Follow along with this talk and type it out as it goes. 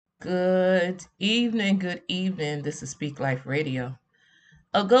Good evening, good evening. This is Speak Life Radio.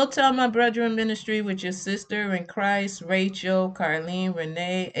 Go tell my brethren ministry with your sister in Christ, Rachel, Carlene,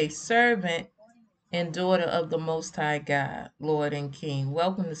 Renee, a servant and daughter of the Most High God, Lord and King.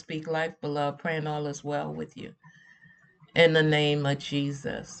 Welcome to Speak Life, beloved. Praying all is well with you. In the name of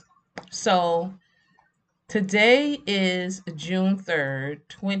Jesus. So today is June 3rd,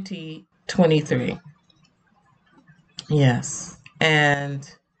 2023. Yes. And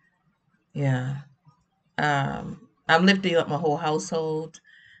yeah. I'm lifting up my whole household.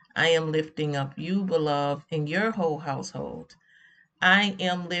 I am lifting up you, beloved, and your whole household. I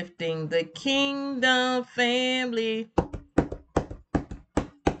am lifting the kingdom family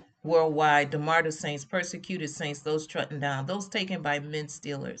worldwide, the martyr saints, persecuted saints, those trodden down, those taken by men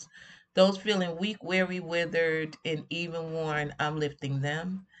stealers, those feeling weak, weary, withered, and even worn. I'm lifting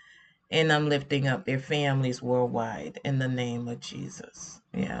them, and I'm lifting up their families worldwide in the name of Jesus.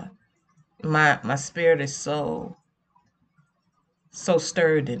 Yeah. My spirit is so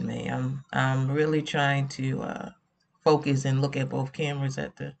stirred in me. I'm really trying to focus and look at both cameras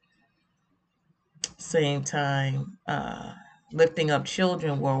at the same time, lifting up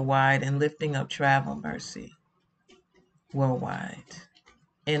children worldwide and lifting up travel mercy worldwide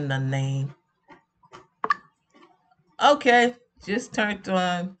in the name. Okay, just turned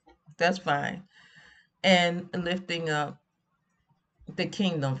on. That's fine. And lifting up the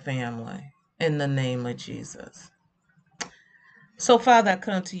kingdom family in the name of Jesus. So, Father, I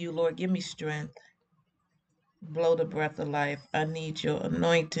come to you, Lord. Give me strength. Blow the breath of life. I need your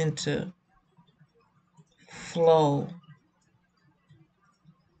anointing to flow,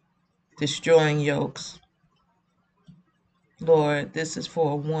 destroying yokes. Lord, this is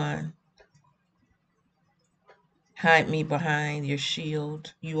for one. Hide me behind your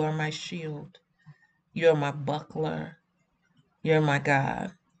shield. You are my shield. You're my buckler. You're my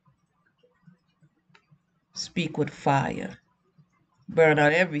God. Speak with fire. Burn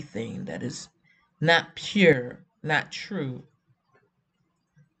out everything that is not pure, not true,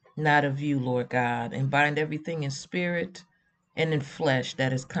 not of you, Lord God, and bind everything in spirit and in flesh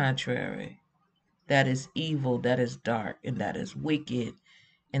that is contrary, that is evil, that is dark, and that is wicked,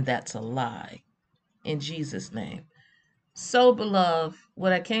 and that's a lie. In Jesus' name. So, beloved,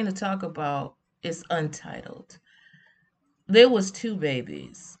 what I came to talk about is Untitled. There was two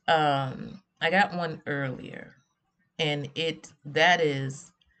babies. I got one earlier, and that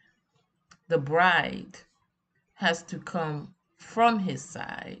is the bride has to come from his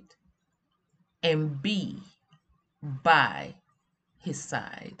side and be by his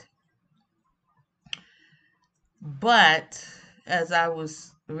side. But as I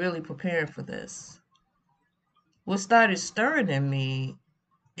was really preparing for this, what started stirring in me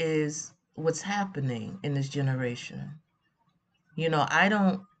is what's happening in this generation. I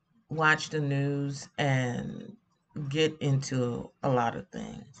don't watch the news and get into a lot of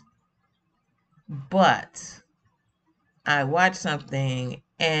things, but I watch something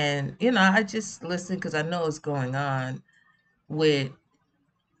and, I just listen because I know what's going on with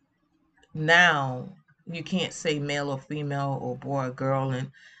now. You can't say male or female or boy or girl.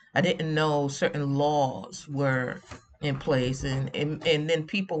 And I didn't know certain laws were in place. And then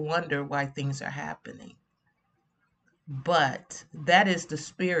people wonder why things are happening. But that is the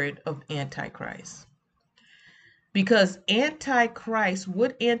spirit of Antichrist. Because Antichrist,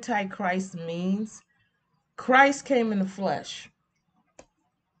 what Antichrist means, Christ came in the flesh.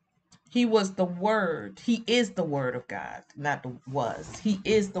 He was the Word. He is the Word of God, not the was. He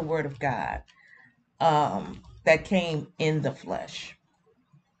is the Word of God that came in the flesh.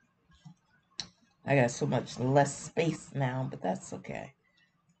 I got so much less space now, but that's okay.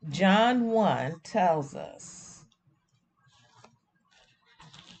 John 1 tells us,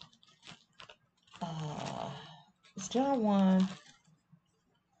 it's John 1,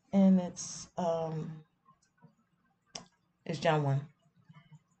 and it's John 1.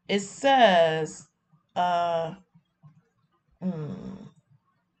 It says, uh,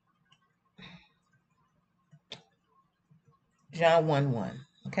 John 1:1.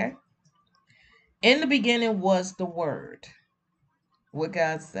 Okay. In the beginning was the Word, what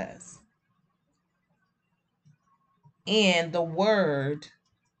God says. And the Word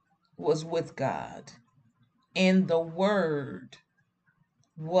was with God. And the Word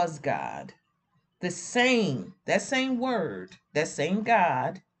was God. That same Word, that same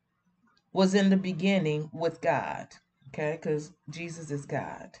God was in the beginning with God. Okay, because Jesus is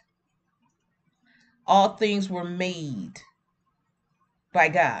God. All things were made by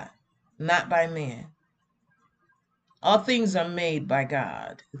God, not by man. All things are made by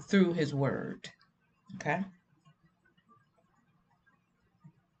God through his word. Okay?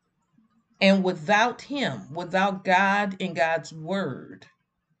 And without him, without God and God's word,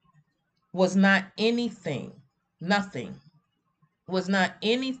 was not anything, nothing, was not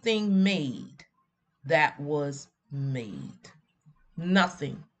anything made that was made.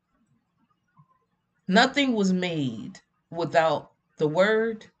 Nothing. Nothing was made without the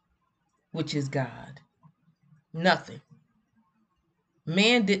word, which is God. Nothing.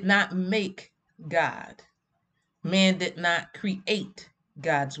 Man did not make God. Man did not create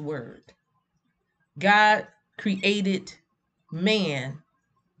God's word. God created man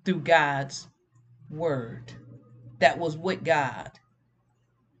through God's word that was with God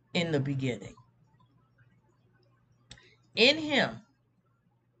in the beginning. In him,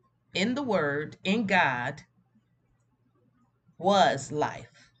 in the word, in God, was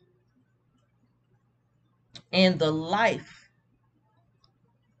life. And the life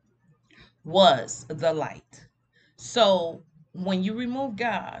was the light. So when you remove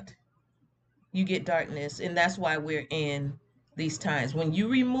God, you get darkness. And that's why we're in these times. When you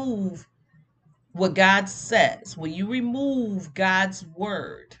remove what God says, when you remove God's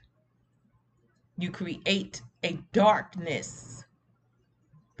word, you create a darkness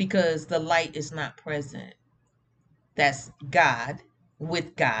because the light is not present. That's God,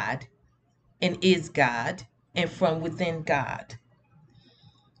 with God, and is God, and from within God.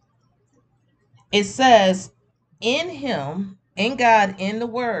 It says, in him, in God, in the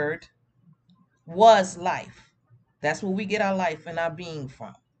word, was life. That's where we get our life and our being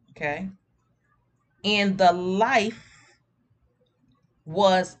from. Okay? And the life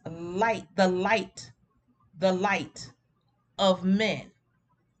was light, the light of men,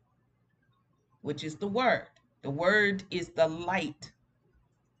 which is the word. The word is the light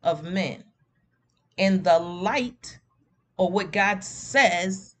of men. And the light, or what God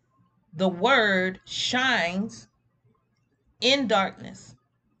says, the word shines in darkness.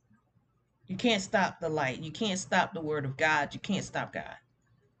 You can't stop the light. You can't stop the word of God. You can't stop God.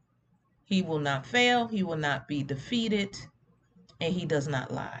 He will not fail. He will not be defeated. And he does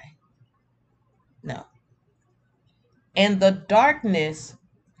not lie. No. And the darkness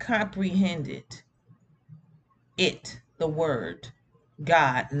comprehended it, the word,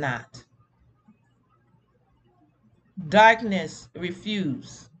 God not. Darkness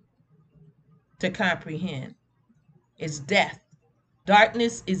refused to comprehend. It's death.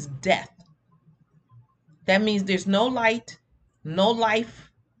 Darkness is death. That means there's no light, no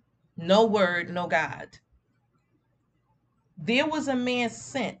life, no word, no God. There was a man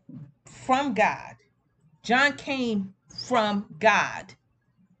sent from God. John came from God.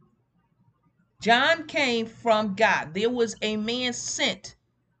 John came from God. There was a man sent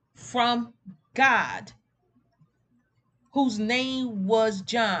from God whose name was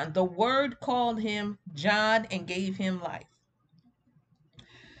John. The word called him John and gave him life.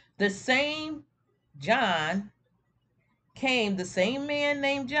 The same John came, the same man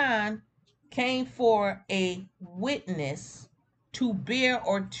named John came for a witness to bear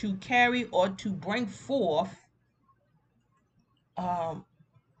or to carry or to bring forth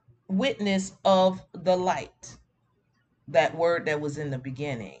witness of the light. That word that was in the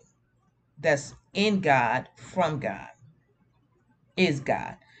beginning, that's in God, from God, is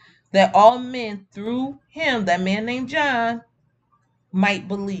God. That all men through him, that man named John, might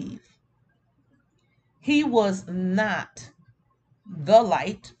believe. He was not the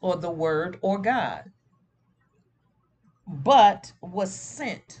light or the word or God, but was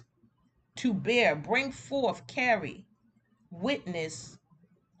sent to bear, bring forth, carry witness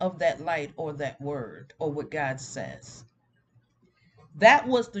of that light or that word or what God says. That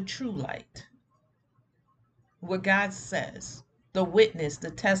was the true light. What God says, the witness, the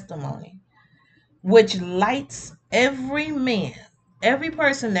testimony, which lights every man, every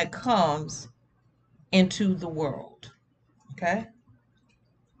person that comes into the world. Okay?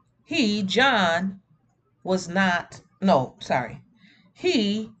 He, John, was not, no, sorry.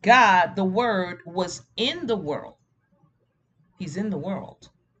 He, God, the Word, was in the world. He's in the world.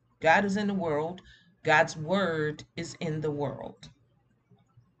 God is in the world. God's Word is in the world.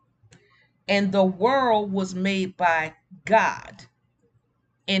 And the world was made by God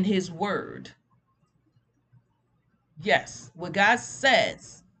in his word. Yes, what God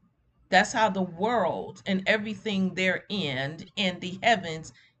says, that's how the world and everything therein, and the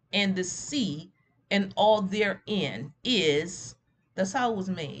heavens and the sea and all therein is, that's how it was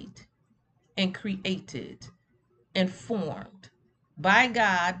made and created and formed by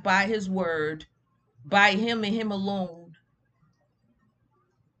God, by his word, by him and him alone.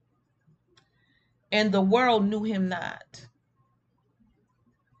 And the world knew him not.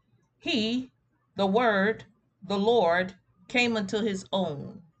 He, the word, the Lord, came unto his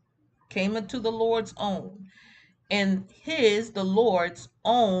own, came unto the Lord's own, and the Lord's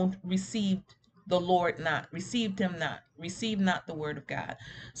own received him not, received not the word of God.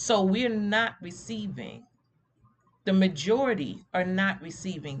 So we're not receiving, the majority are not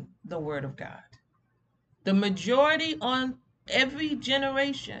receiving the word of God. The majority on every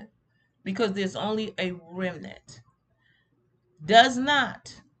generation, because there's only a remnant, does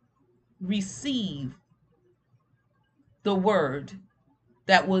not receive the word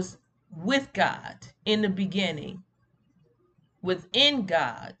that was with God in the beginning, within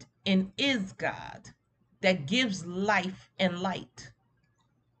God, and is God, that gives life and light.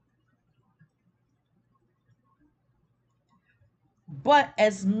 But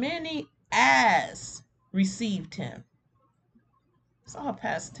as many as received him, it's all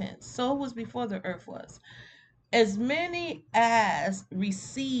past tense, so it was before the earth was. As many as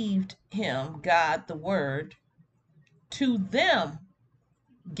received him, God the Word, to them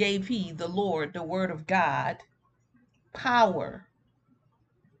gave he, the Lord, the Word of God, power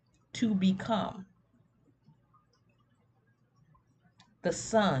to become the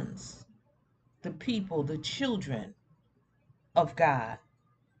sons, the people, the children of God.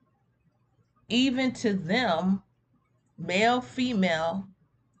 Even to them, male, female,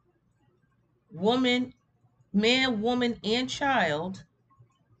 woman, man, woman, and child,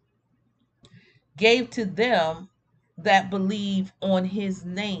 gave to them that believe on his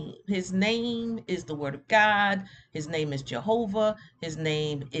name. His name is the word of God. His name is Jehovah. His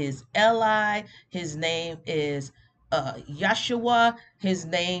name is Eli. His name is Yeshua. His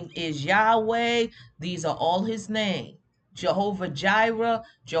name is Yahweh. These are all his name. Jehovah Jireh,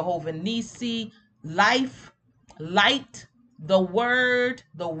 Jehovah Nisi, life, light, the word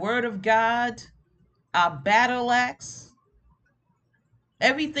of God, our battle axe,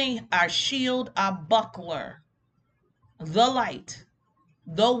 everything, our shield, our buckler, the light,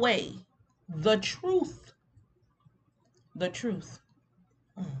 the way, the truth, the truth.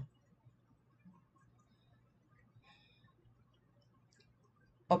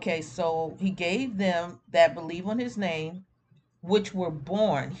 Okay, so he gave them that believe on his name, which were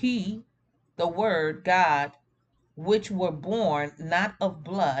born, he, the word, God, which were born not of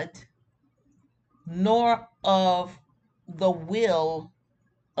blood, nor of the will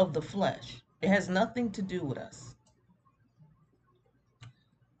of the flesh. It has nothing to do with us.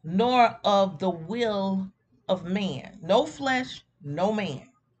 Nor of the will of man. No flesh, no man,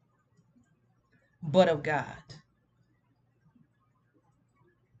 but of God.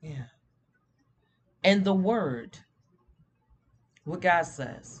 Yeah. And the word, what God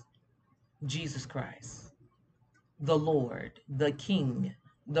says, Jesus Christ, the Lord, the King,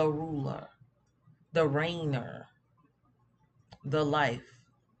 the ruler, the reigner, the life,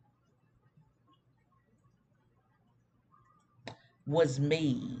 was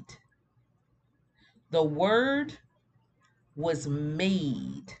made. The word was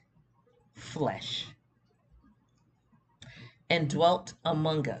made flesh and dwelt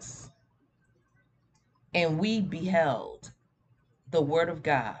among us. And we beheld the word of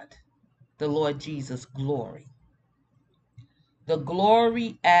God, the Lord Jesus' glory. The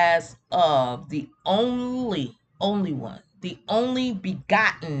glory as of the only one, the only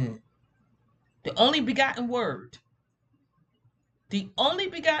begotten word, the only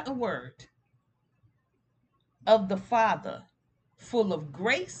begotten word of the Father, full of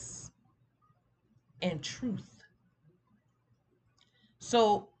grace and truth.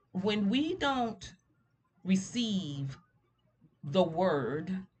 So when we don't receive the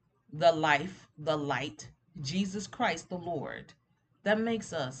word, the life, the light, Jesus Christ the Lord, that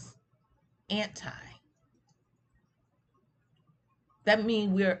makes us anti. That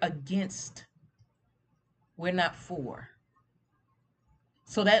means we're against, we're not for.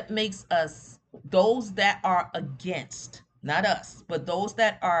 So that makes us those that are against, not us, but those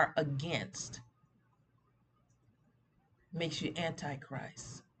that are against, makes you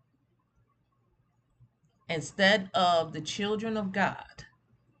antichrist. Instead of the children of God,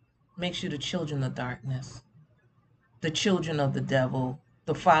 makes you the children of darkness, the children of the devil,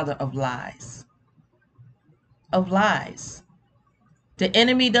 the father of lies. Of lies. The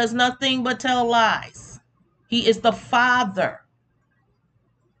enemy does nothing but tell lies. He is the father.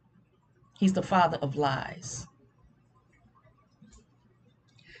 He's the father of lies.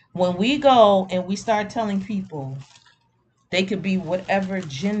 When we go and we start telling people they could be whatever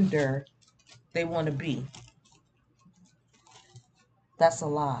gender they want to be, that's a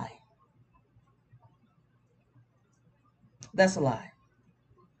lie. That's a lie.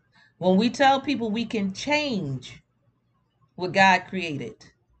 When we tell people we can change what God created,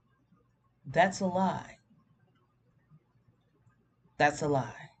 that's a lie. That's a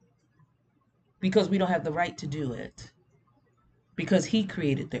lie. because we don't have the right to do it, because he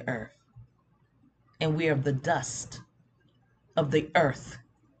created the earth and we are the dust of the earth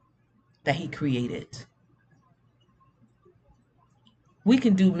that he created. We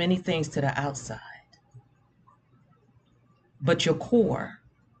can do many things to the outside, but your core,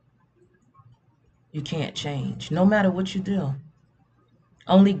 you can't change, no matter what you do.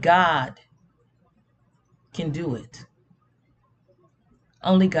 Only God can do it.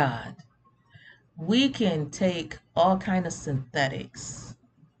 Only God. We can take all kind of synthetics.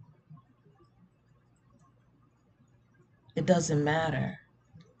 It doesn't matter.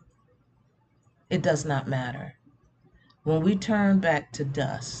 It does not matter. When we turn back to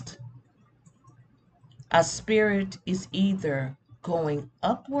dust, our spirit is either going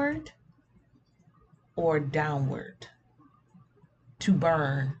upward or downward to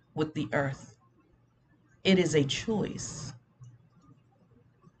burn with the earth. It is a choice.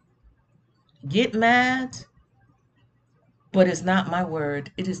 Get mad, but it's not my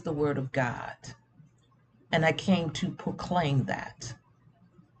word. It is the word of God. And I came to proclaim that,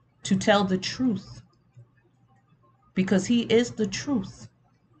 to tell the truth, because he is the truth.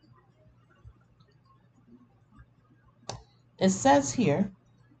 It says here,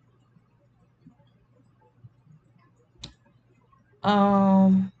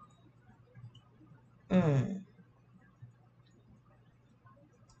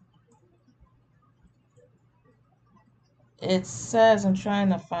 it says, I'm trying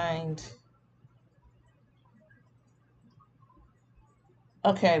to find,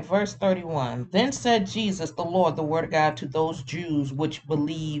 okay, verse 31. Then said Jesus, the Lord, the word of God, to those Jews which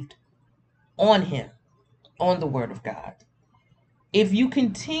believed on him, on the word of God. If you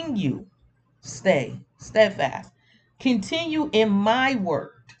continue, stay steadfast, continue in my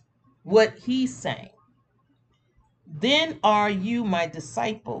word, what he's saying, then are you my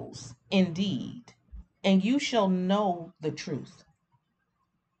disciples indeed, and you shall know the truth.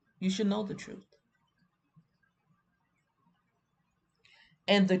 You shall know the truth.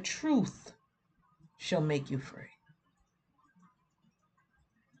 And the truth shall make you free.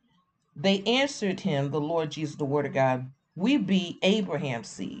 They answered him, the Lord Jesus, the word of God, we be Abraham's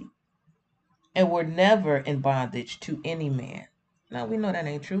seed, and were never in bondage to any man. Now we know that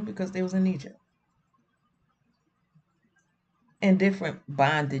ain't true because they was in Egypt. And different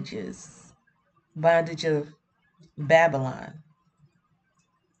bondages. Bondage of Babylon.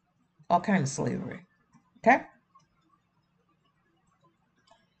 All kind of slavery. Okay?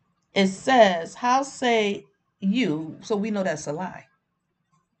 It says, how say you? So we know that's a lie.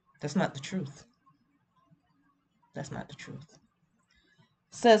 That's not the truth. That's not the truth.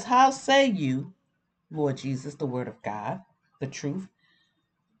 It says, how say you, Lord Jesus, the word of God, the truth,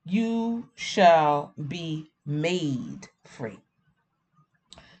 you shall be made free.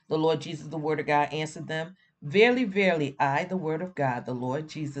 The Lord Jesus, the word of God, answered them, verily, verily, I, the word of God, the Lord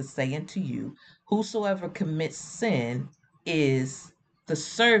Jesus, say unto you, whosoever commits sin is the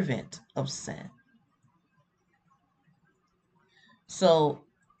servant of sin. So,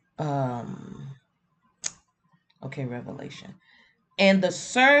 okay, Revelation. And the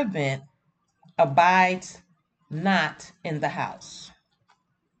servant abides not in the house.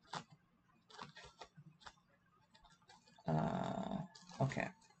 Okay.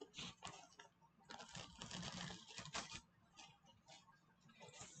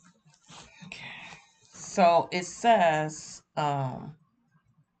 So it says, and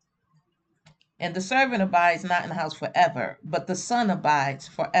the servant abides not in the house forever, but the Son abides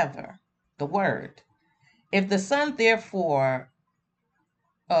forever. The word. If the Son therefore,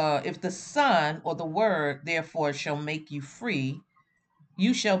 if the Son or the word therefore shall make you free,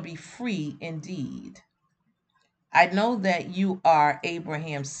 you shall be free indeed. I know that you are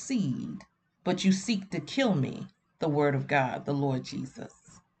Abraham's seed, but you seek to kill me, the word of God, the Lord Jesus.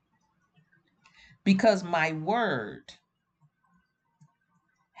 Because my word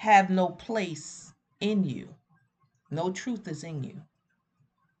have no place in you. No truth is in you.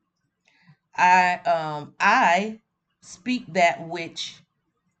 I speak that which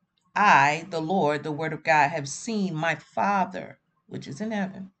I, the Lord, the word of God, have seen my Father, which is in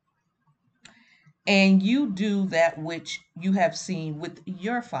heaven. And you do that which you have seen with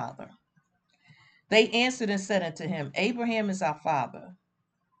your father. They answered and said unto him, Abraham is our father.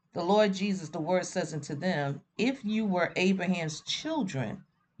 The Lord Jesus, the word says unto them, if you were Abraham's children,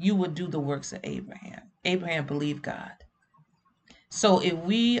 you would do the works of Abraham. Abraham believed God. So if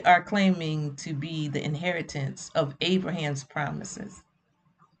we are claiming to be the inheritance of Abraham's promises,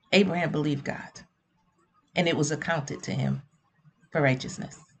 Abraham believed God, and it was accounted to him for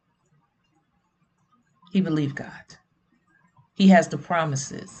righteousness. He believed God. He has the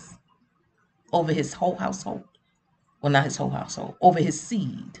promises. over his whole household. Well, not his whole household, over his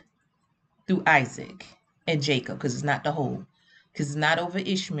seed through Isaac and Jacob, because it's not the whole, because it's not over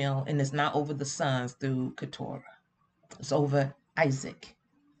Ishmael and it's not over the sons through Keturah. It's over Isaac.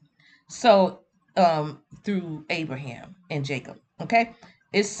 So through Abraham and Jacob. Okay.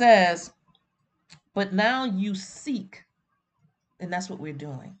 It says, but now you seek, and that's what we're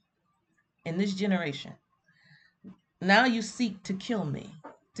doing in this generation. Now you seek to kill me,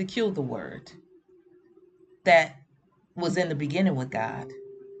 to kill the word that was in the beginning with God,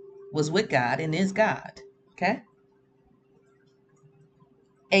 was with God, and is God. Okay.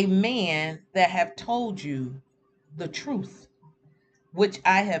 A man that have told you the truth, which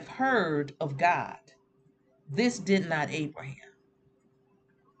I have heard of God. This did not Abraham.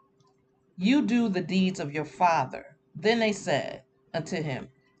 You do the deeds of your father. Then they said unto him,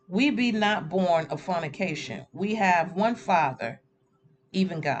 we be not born of fornication. We have one Father,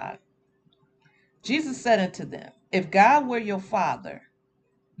 even God. Jesus said unto them, if God were your Father,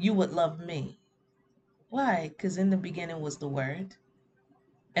 you would love me. Why? Because in the beginning was the Word,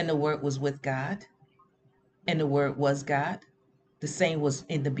 and the Word was with God, and the Word was God. The same was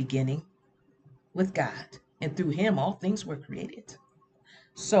in the beginning with God, and through him all things were created.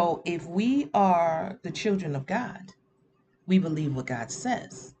 So if we are the children of God, we believe what God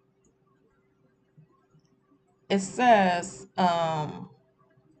says. It says,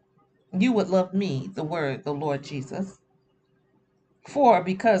 you would love me, the word, the Lord Jesus. For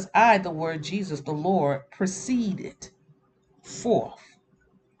because I, the word Jesus, the Lord, proceeded forth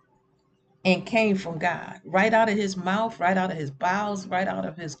and came from God, right out of his mouth, right out of his bowels, right out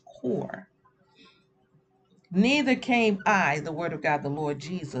of his core. Neither came I, the word of God, the Lord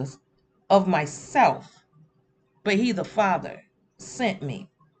Jesus, of myself, but he, the Father, sent me.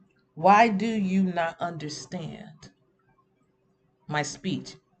 Why do you not understand my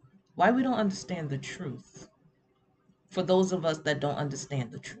speech? Why we don't understand the truth? For those of us that don't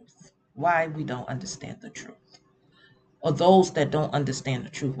understand the truth, why we don't understand the truth? Or those that don't understand the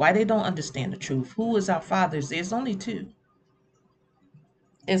truth, why they don't understand the truth? Who is our fathers? There's only two.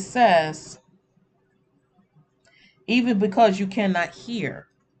 It says, even because you cannot hear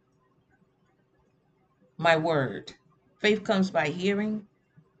my word. Faith comes by hearing,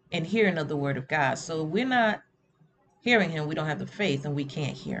 and hearing of the word of God. So if we're not hearing him, we don't have the faith, and we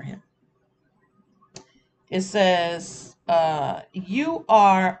can't hear him. It says, you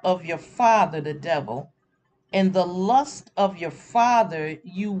are of your father, the devil, and the lust of your father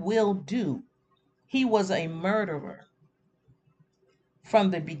you will do. He was a murderer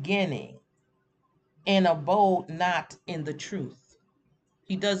from the beginning and abode not in the truth.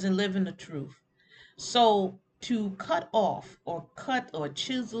 He doesn't live in the truth. So to cut off or cut or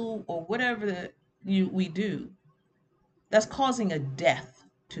chisel or whatever we do, that's causing a death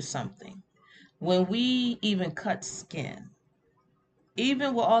to something. When we even cut skin,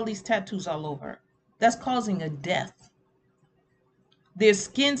 even with all these tattoos all over, that's causing a death. There's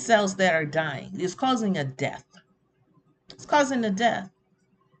skin cells that are dying. It's causing a death. It's causing a death.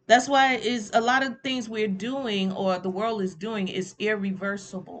 That's why is a lot of things we're doing or the world is doing is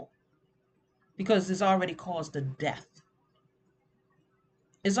irreversible, because it's already caused a death.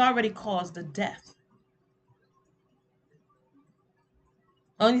 It's already caused a death.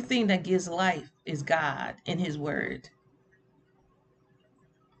 Only thing that gives life is God and his word.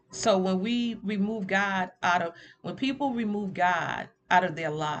 So when we remove God when people remove God out of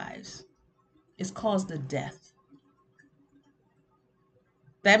their lives, it's caused a death.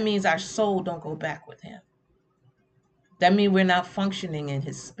 That means our soul don't go back with him. That means we're not functioning in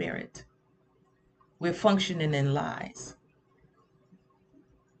his spirit. We're functioning in lies.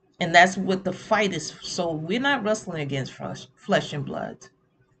 And that's what the fight is. So we're not wrestling against flesh and blood.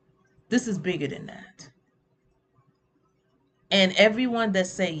 This is bigger than that. And everyone that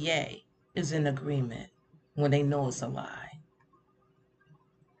say yay is in agreement when they know it's a lie.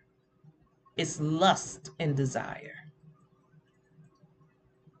 It's lust and desire.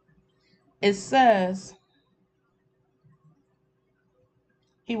 It says,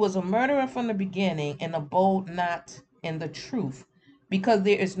 he was a murderer from the beginning and abode not in the truth, because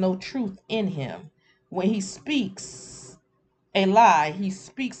there is no truth in him. When he speaks a lie, he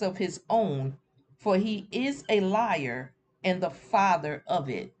speaks of his own, for he is a liar and the father of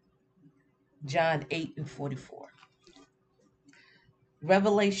it. John 8:44.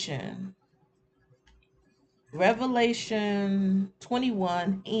 Revelation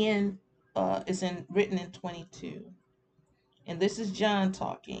 21 and is written in 22. And this is John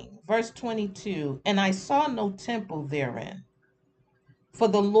talking. Verse 22, and I saw no temple therein, for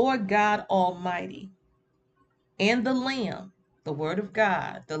the Lord God Almighty and the Lamb the word of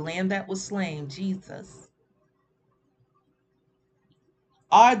God, the lamb that was slain, Jesus,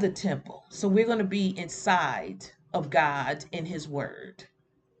 are the temple. So we're going to be inside of God in his word.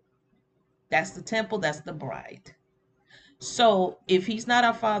 That's the temple, that's the bride. So if he's not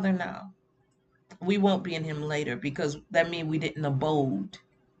our father now, we won't be in him later, because that means we didn't abode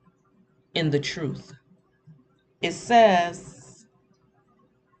in the truth. It says,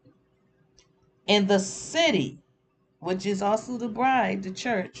 in the city, which is also the bride, the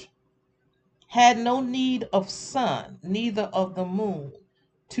church, had no need of sun, neither of the moon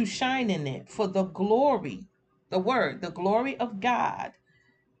to shine in it, for the glory, the word, the glory of God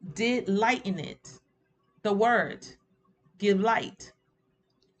did lighten it. The word give light,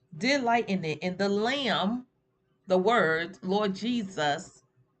 did lighten it. And the Lamb, the word, Lord Jesus,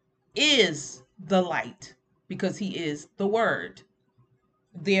 is the light, because he is the word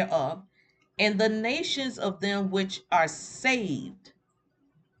thereof. And the nations of them which are saved,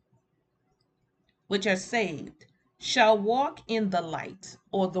 shall walk in the light,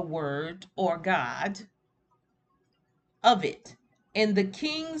 or the word, or God of it. And the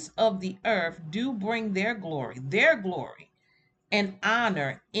kings of the earth do bring their glory and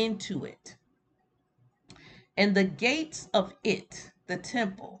honor into it. And the gates of it, the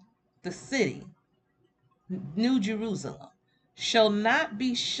temple, the city, New Jerusalem, shall not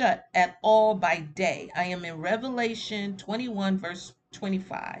be shut at all by day. I am in Revelation 21, verse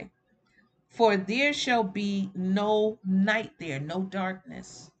 25. For there shall be no night there, no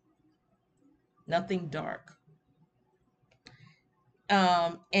darkness, nothing dark.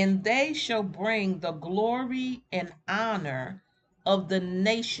 And they shall bring the glory and honor of the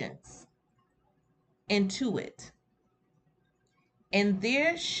nations into it. And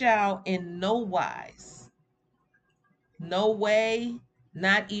there shall in no wise, no way,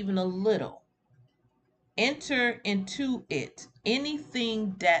 not even a little, enter into it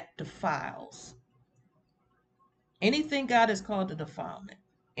anything that defiles. Anything God has called a defilement.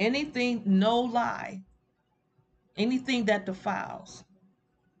 Anything, no lie. Anything that defiles.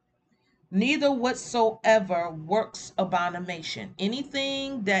 Neither whatsoever works abomination.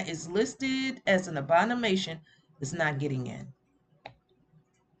 Anything that is listed as an abomination is not getting in.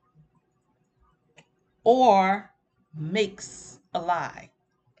 Or makes a lie.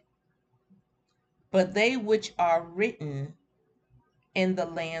 But they which are written in the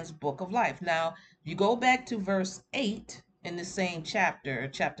Lamb's book of life. Now, you go back to verse 8 in the same chapter,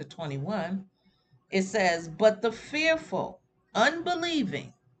 chapter 21, it says, but the fearful,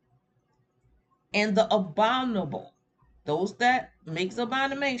 unbelieving, and the abominable, those that makes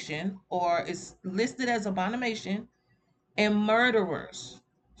abomination or is listed as abomination, and murderers.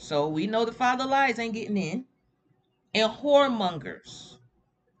 So we know the father lies ain't getting in. And whoremongers,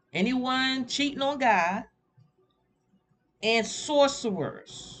 anyone cheating on God, and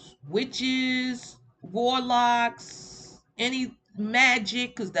sorcerers, witches, warlocks, any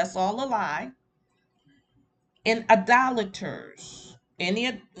magic, because that's all a lie, and idolaters,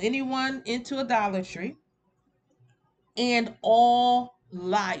 anyone into idolatry, and all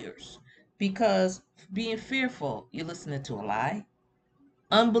liars. Because being fearful, you're listening to a lie.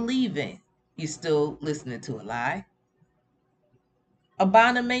 Unbelieving, you're still listening to a lie.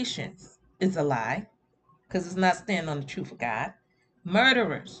 Abominations is a lie, because it's not standing on the truth of God.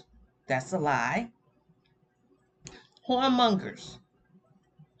 Murderers, that's a lie. Whoremongers,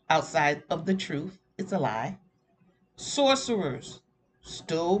 outside of the truth, it's a lie. Sorcerers,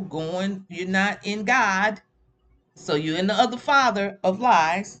 still going, you're not in God, so you're in the other father of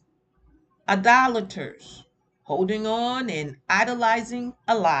lies. Idolaters, holding on and idolizing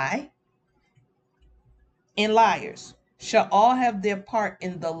a lie. And liars shall all have their part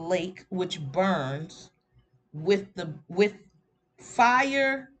in the lake which burns with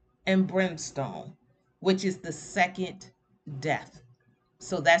fire and brimstone, which is the second death.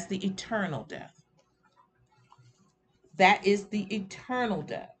 So that's the eternal death. That is the eternal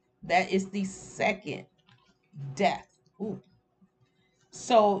death. That is the second death. Ooh.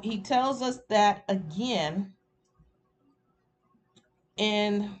 So he tells us that again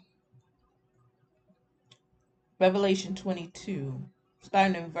in Revelation 22,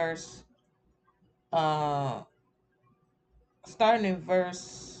 starting in verse uh starting in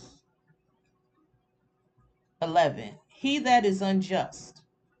verse 11. He that is unjust,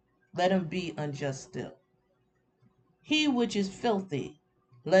 let him be unjust still. He which is filthy,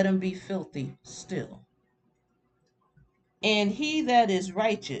 let him be filthy still. And he that is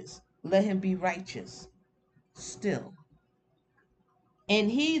righteous, let him be righteous still.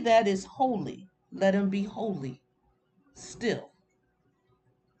 And he that is holy, let him be holy still.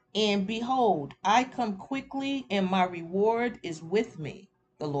 And behold, I come quickly, and my reward is with me,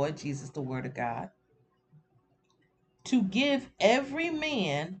 the Lord Jesus, the Word of God, to give every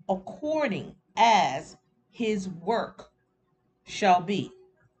man according as his work shall be.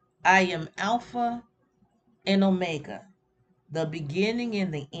 I am Alpha and Omega, the beginning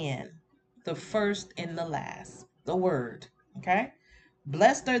and the end, the first and the last, the Word. Okay?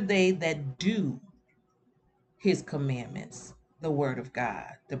 Blessed are they that do his commandments, the Word of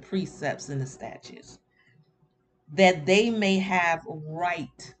God, the precepts and the statutes, that they may have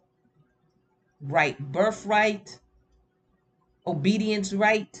birthright, obedience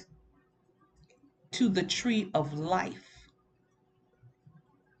right to the tree of life,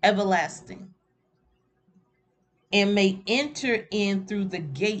 everlasting, and may enter in through the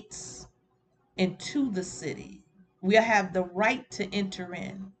gates into the city. We have the right to enter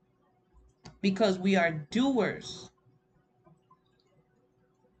in because we are doers.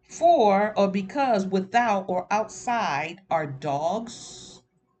 For or because without or outside are dogs,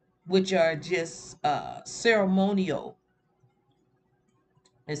 which are just ceremonial.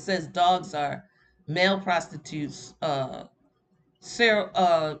 It says dogs are male prostitutes,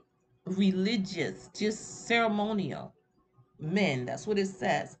 religious, just ceremonial men. That's what it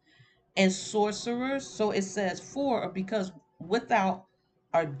says. And sorcerers. So it says for or because without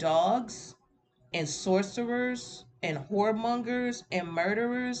are dogs and sorcerers and whoremongers and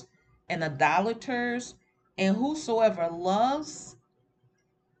murderers and idolaters and whosoever loves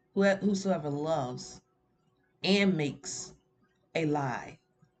and makes a lie.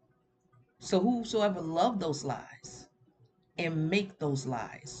 So whosoever love those lies and make those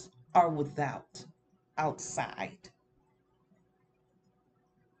lies are without, outside.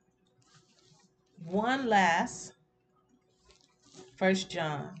 One last, First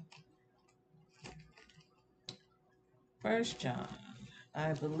John. First John.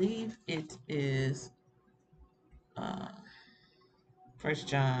 I believe it is First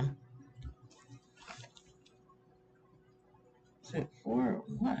John. Is it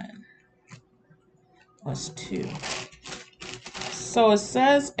 4:1? Was 2. So it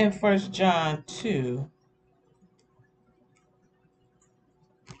says in First John 2,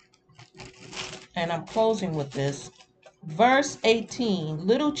 and I'm closing with this. Verse 18,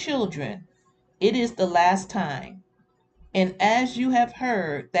 little children, it is the last time. And as you have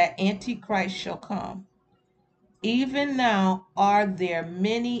heard that AntiCHRIST shall come, even now are there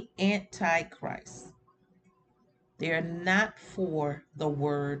many AntiCHRISTs. They are not for the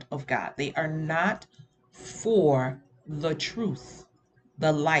word of God. They are not for the truth,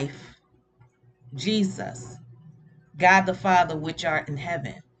 the life, Jesus, God the Father, which art in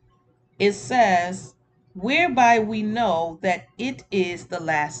heaven. It says, whereby we know that it is the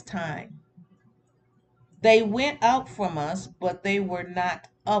last time. They went out from us, but they were not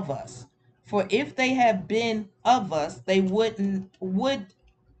of us. For if they had been of us, they would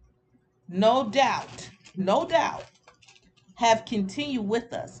no doubt, have continued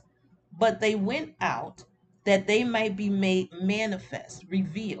with us. But they went out that they might be made manifest,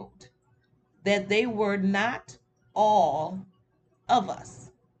 revealed, that they were not all of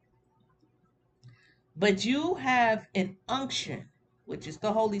us. But you have an unction, which is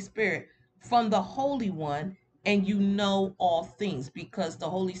the Holy Spirit, from the Holy One, and you know all things, because the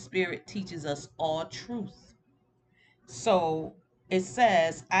Holy Spirit teaches us all truth. So it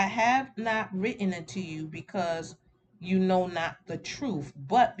says, I have not written unto you because you know not the truth,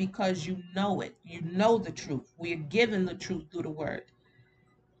 but because you know it. You know the truth. We are given the truth through the word.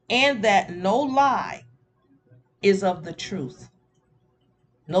 And that no lie is of the truth.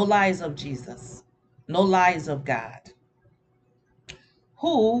 No lies of Jesus. No lies of God.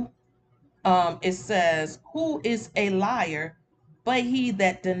 Who, it says, who is a liar, but he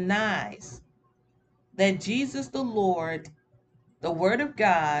that denies that Jesus the Lord, the Word of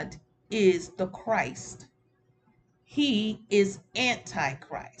God, is the Christ. He is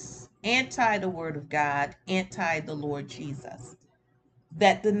Antichrist, anti the Word of God, anti the Lord Jesus,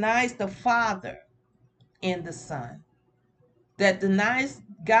 that denies the Father and the Son, that denies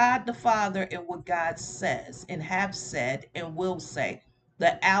God the Father and what God says and have said and will say,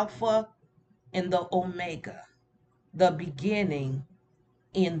 the Alpha and the Omega, the beginning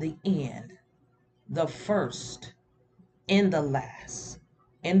and the end, the first and the last.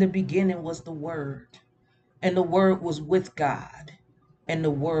 In the beginning was the Word, and the Word was with God, and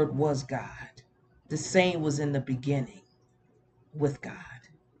the Word was God. The same was in the beginning with God.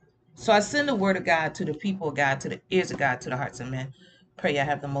 So I send the word of God to the people of God, to the ears of God, to the hearts of men. Pray I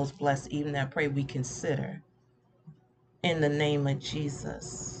have the most blessed evening. I pray we consider in the name of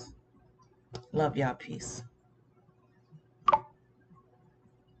Jesus. Love y'all. Peace.